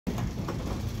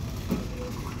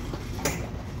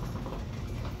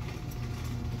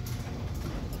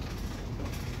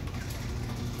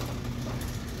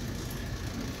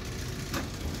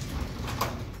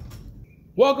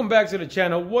Welcome back to the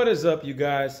channel. What is up, you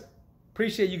guys?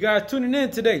 Appreciate you guys tuning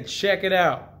in today. Check it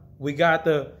out. We got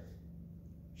the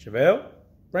Chevelle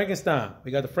Frankenstein. We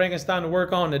got the Frankenstein to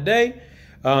work on today.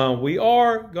 We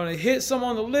are going to hit some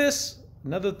on the list.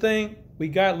 Another thing we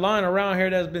got lying around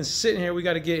here that's been sitting here, we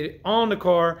got to get it on the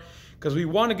car because we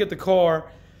want to get the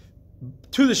car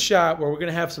to the shop where we're going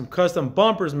to have some custom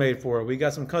bumpers made for it. We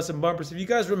got some custom bumpers. If you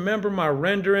guys remember my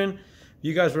rendering,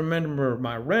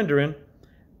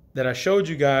 that I showed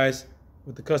you guys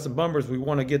with the custom bumpers, we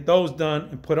want to get those done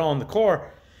and put on the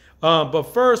car. But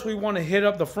first, we want to hit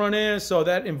up the front end, so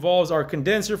that involves our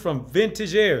condenser from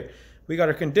Vintage Air. We got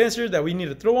our condenser that we need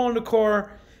to throw on the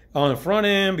car on the front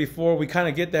end before we kind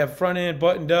of get that front end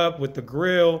buttoned up with the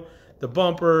grill, the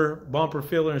bumper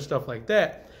filler and stuff like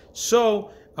that.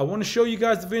 So I want to show you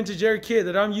guys the Vintage Air kit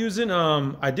that I'm using.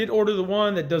 I did order the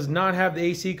one that does not have the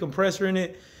AC compressor in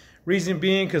it. Reason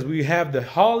being because we have the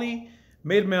Holley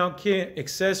mid-mount kit,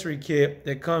 accessory kit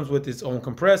that comes with its own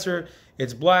compressor.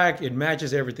 It's black, it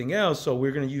matches everything else, so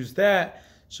we're going to use that.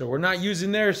 So we're not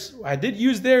using theirs. I did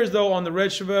use theirs though on the red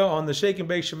Chevelle, on the shake and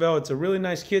bake Chevelle. It's a really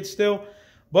nice kit still,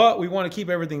 but we want to keep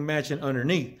everything matching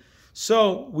underneath.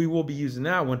 So we will be using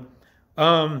that one.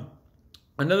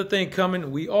 Another thing coming,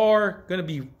 we are going to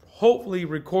be hopefully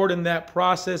recording that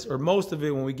process, or most of it,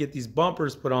 when we get these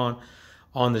bumpers put on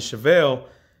the Chevelle.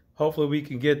 Hopefully we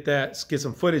can get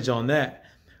some footage on that.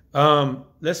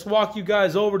 Let's walk you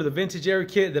guys over to the Vintage Air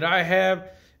kit that I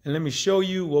have, and let me show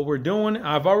you what we're doing.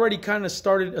 I've already kind of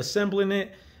started assembling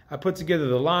it. I put together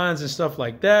the lines and stuff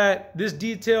like that. This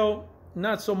detail,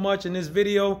 not so much in this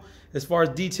video as far as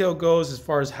detail goes, as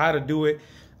far as how to do it.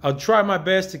 I'll try my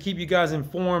best to keep you guys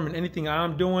informed in anything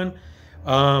I'm doing,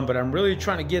 but I'm really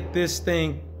trying to get this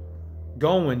thing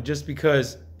going just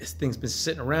because this thing's been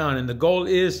sitting around, and the goal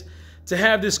is to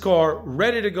have this car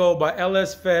ready to go by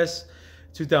LS Fest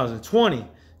 2020.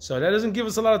 So that doesn't give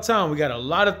us a lot of time. We got a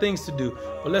lot of things to do.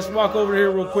 But let's walk over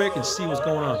here real quick and see what's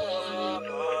going on.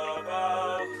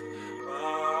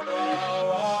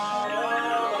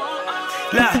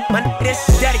 Look, this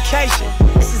is dedication.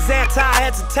 This is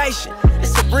anti-hesitation.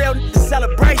 It's a real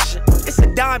celebration. It's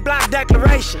a dime block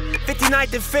declaration.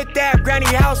 59th and 5th Ave, granny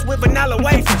house with vanilla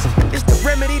wafers. It's the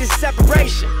remedy to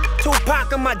separation.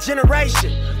 Tupac of my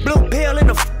generation. Blue pill in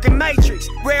the fucking matrix.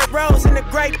 Red rose in the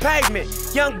gray pavement.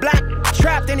 Young black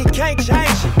trapped and he can't change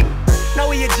it. No,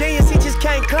 he a genius, he just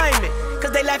can't claim it.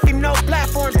 Cause they left him no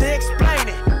platforms to explain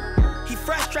it. He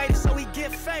frustrated, so he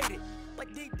get faded.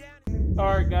 But deep down.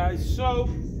 Alright guys, so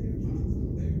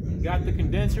got the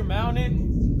condenser mounted.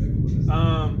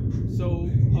 So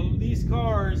on these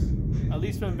cars, at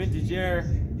least from Vintage Air,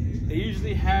 they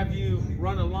usually have you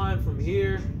run a line from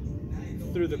here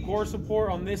through the core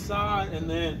support on this side, and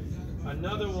then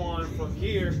another one from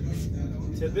here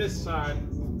to this side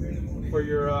for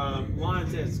your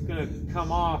lines that's gonna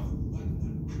come off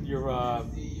your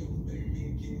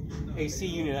AC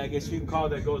unit, I guess you can call it,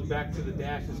 that goes back to the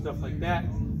dash and stuff like that.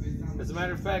 As a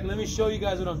matter of fact, let me show you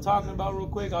guys what I'm talking about real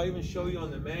quick. I'll even show you on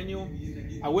the manual.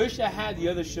 I wish I had the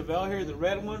other Chevelle here, the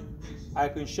red one. I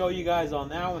can show you guys on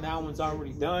that one. That one's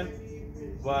already done,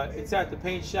 but it's at the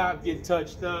paint shop getting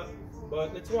touched up.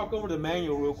 But let's walk over to the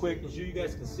manual real quick and so you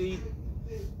guys can see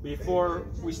before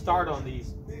we start on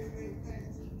these.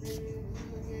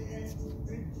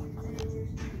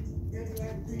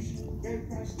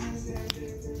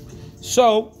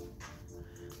 So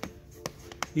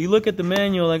you look at the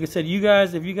manual, like I said, you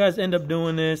guys, if you guys end up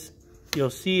doing this, you'll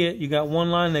see it. You got one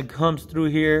line that comes through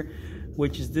here,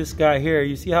 which is this guy here.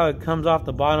 You see how it comes off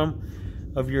the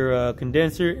bottom of your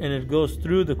condenser and it goes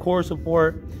through the core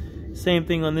support. Same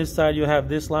thing on this side, you'll have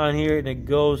this line here and it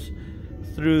goes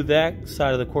through that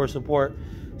side of the core support.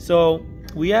 So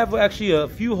we have actually a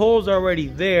few holes already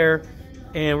there,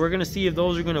 and we're gonna see if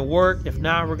those are gonna work. If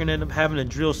not, we're gonna end up having to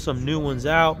drill some new ones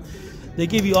out. They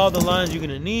give you all the lines you're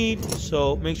gonna need,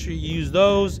 so make sure you use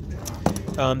those.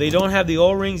 They don't have the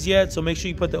O-rings yet, so make sure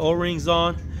you put the O-rings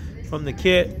on from the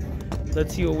kit.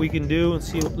 Let's see what we can do and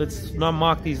see. Let's not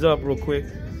mock these up real quick.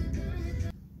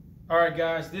 All right,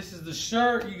 guys, this is the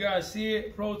shirt. You guys see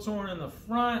it, Pro Touring in the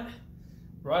front,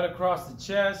 right across the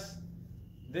chest.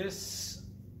 This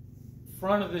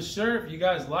front of the shirt, if you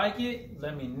guys like it,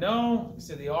 let me know. They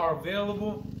said they are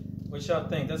available. What y'all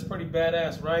think? That's pretty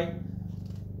badass, right?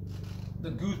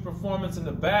 The Goose Performance in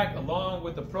the back, along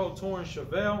with the Pro Touring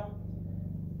Chevelle.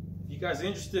 If you guys are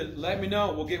interested, let me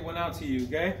know. We'll get one out to you,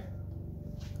 okay?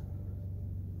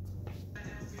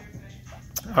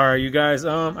 All right, you guys,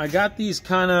 I got these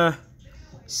kind of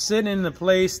sitting in the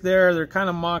place there. They're kind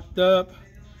of mocked up.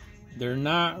 They're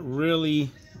not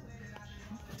really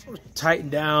tighten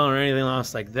down or anything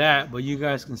else like that, but you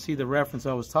guys can see the reference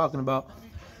I was talking about.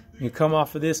 You come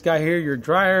off of this guy here, your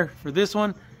dryer for this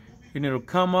one, and it'll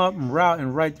come up and route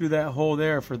and right through that hole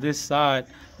there for this side.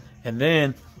 And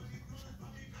then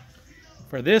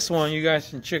for this one, you guys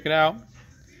can check it out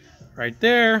right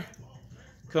there.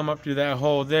 Come up through that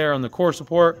hole there on the core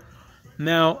support.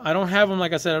 Now, I don't have them,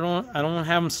 like I said, I don't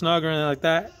have them snug or anything like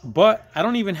that, but I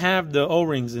don't even have the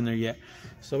O-rings in there yet.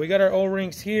 So we got our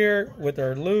O-rings here with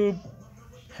our lube.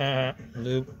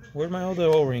 Lube. Where'd my other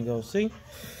O-ring go? See?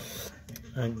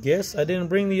 I guess I didn't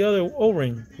bring the other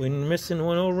O-ring. We're missing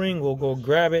one O-ring. We'll go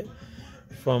grab it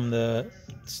from the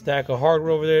stack of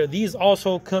hardware over there. These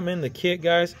also come in the kit,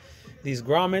 guys. These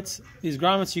grommets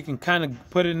you can kind of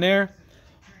put in there.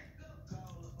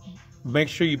 Make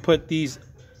sure you put these.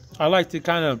 I like to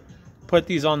kind of put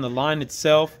these on the line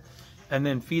itself and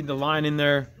then feed the line in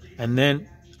there and then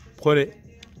put it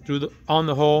through on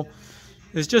the hole.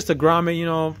 It's just a grommet, you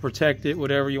know, protect it,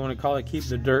 whatever you want to call it, keep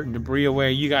the dirt and debris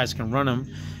away. You guys can run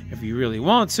them if you really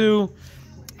want to.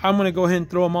 I'm going to go ahead and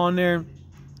throw them on there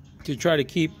to try to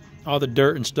keep all the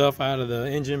dirt and stuff out of the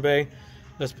engine bay.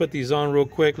 Let's put these on real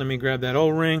quick. Let me grab that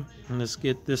O-ring and let's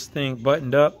get this thing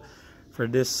buttoned up for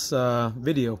this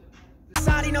video.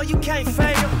 Know you can't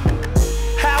fail.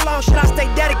 How long should I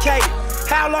stay dedicated?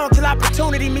 How long till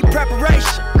opportunity meet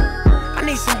preparation? I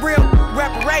need some real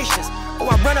reparations,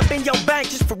 or I run up in your bank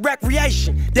just for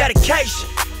recreation. Dedication,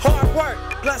 hard work,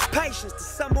 plus patience. To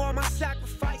some more of my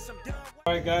sacrifice, I'm done.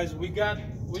 All right, guys, we got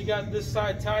this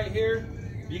side tight here.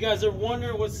 You guys are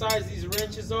wondering what size these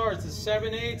wrenches are. It's a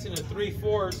 7/8 and a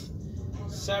 3/4.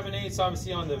 7/8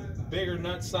 obviously on the bigger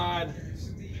nut side.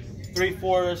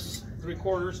 3/4,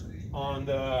 3/4 on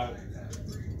the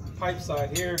pipe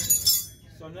side here.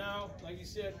 So now, like you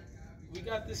said, we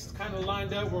got this kind of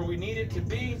lined up where we need it to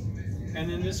be, and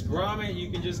then this grommet you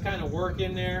can just kind of work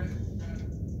in there.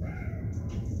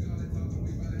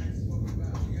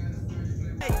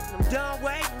 I'm done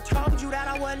waiting, told you that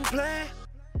I wasn't playing.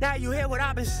 Now you hear what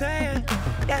I've been saying.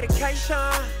 Dedication.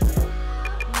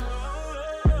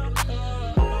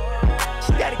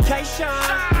 Dedication.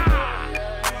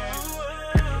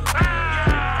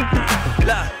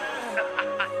 Look.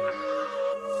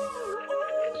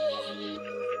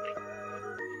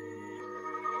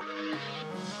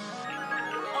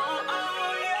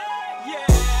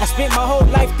 I spent my whole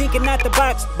life thinking out the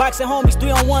box. Boxing homies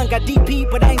 3-on-1, got DP,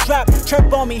 but I ain't dropped.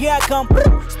 Chirp on me, here I come.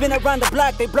 Spin around the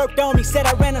block, they blurked on me. Said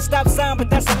I ran a stop sign,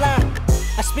 but that's a lie.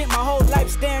 I spent my whole life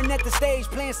staring at the stage,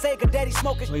 playing Sega, daddy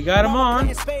smoking. We got them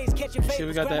on. See,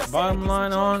 we got that bottom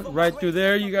line on right through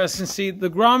there. You guys can see the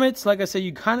grommets. Like I said,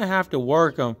 you kind of have to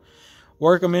work them.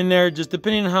 Work them in there, just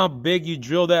depending on how big you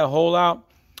drill that hole out.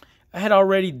 I had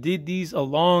already did these a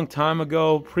long time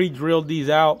ago, pre-drilled these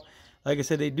out. Like I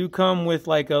said, they do come with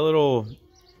like a little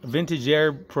Vintage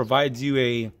Air provides you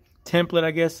a template,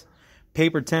 I guess,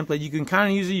 paper template. You can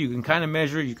kind of use it, you can kind of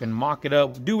measure it, you can mock it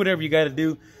up, do whatever you got to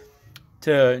do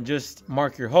to just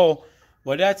mark your hole.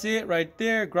 Well, that's it right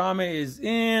there. Grommet is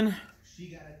in.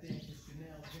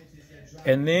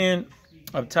 And then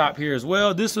up top here as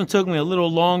well. This one took me a little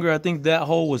longer. I think that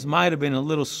hole might have been a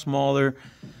little smaller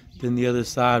than the other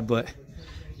side, but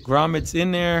grommet's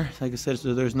in there. Like I said,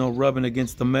 so there's no rubbing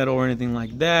against the metal or anything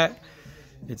like that.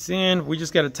 It's in. We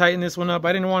just got to tighten this one up.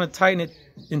 I didn't want to tighten it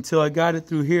until I got it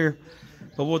through here,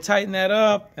 but we'll tighten that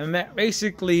up. And that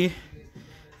basically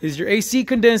is your AC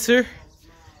condenser.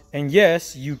 And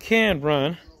yes, you can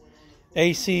run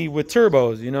AC with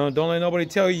turbos. You know, don't let nobody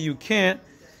tell you can't.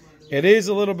 It is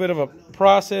a little bit of a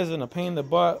process and a pain in the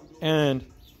butt, and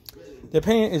it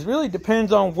really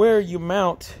depends on where you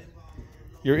mount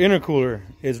your intercooler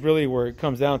is really where it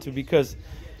comes down to, because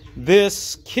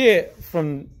this kit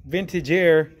from Vintage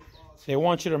Air, they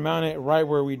want you to mount it right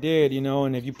where we did, you know,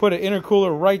 and if you put an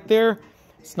intercooler right there,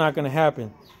 it's not going to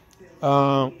happen.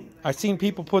 I've seen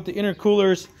people put the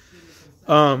intercoolers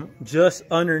just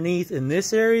underneath in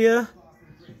this area.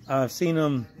 I've seen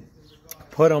them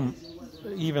put them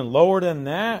even lower than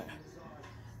that,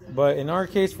 but in our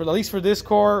case, for at least for this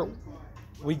car,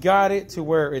 we got it to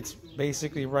where it's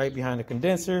basically right behind the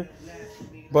condenser.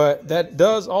 But that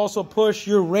does also push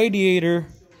your radiator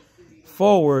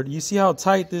forward. You see how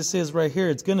tight this is right here?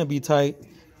 It's gonna be tight,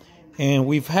 and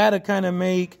we've had to kind of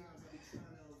make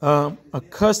a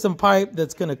custom pipe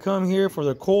that's gonna come here for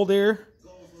the cold air,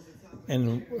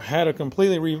 and had to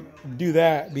completely redo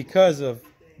that because of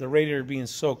the radiator being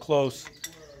so close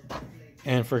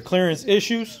and for clearance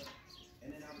issues.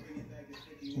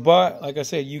 But like I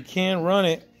said, you can run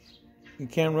it. You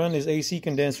can run this AC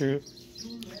condenser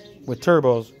with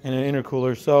turbos and an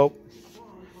intercooler. So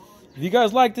If you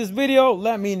guys like this video,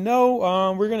 let me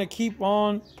know. We're going to keep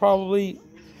on probably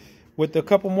with a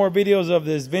couple more videos of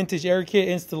this vintage air kit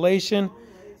installation.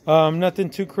 Nothing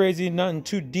too crazy, nothing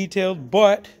too detailed.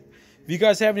 But if you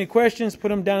guys have any questions, put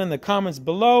them down in the comments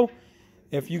below.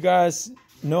 If you guys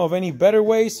know of any better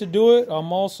ways to do it,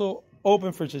 I'm also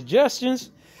open for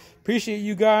suggestions. Appreciate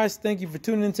you guys. Thank you for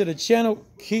tuning into the channel.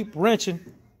 Keep wrenching.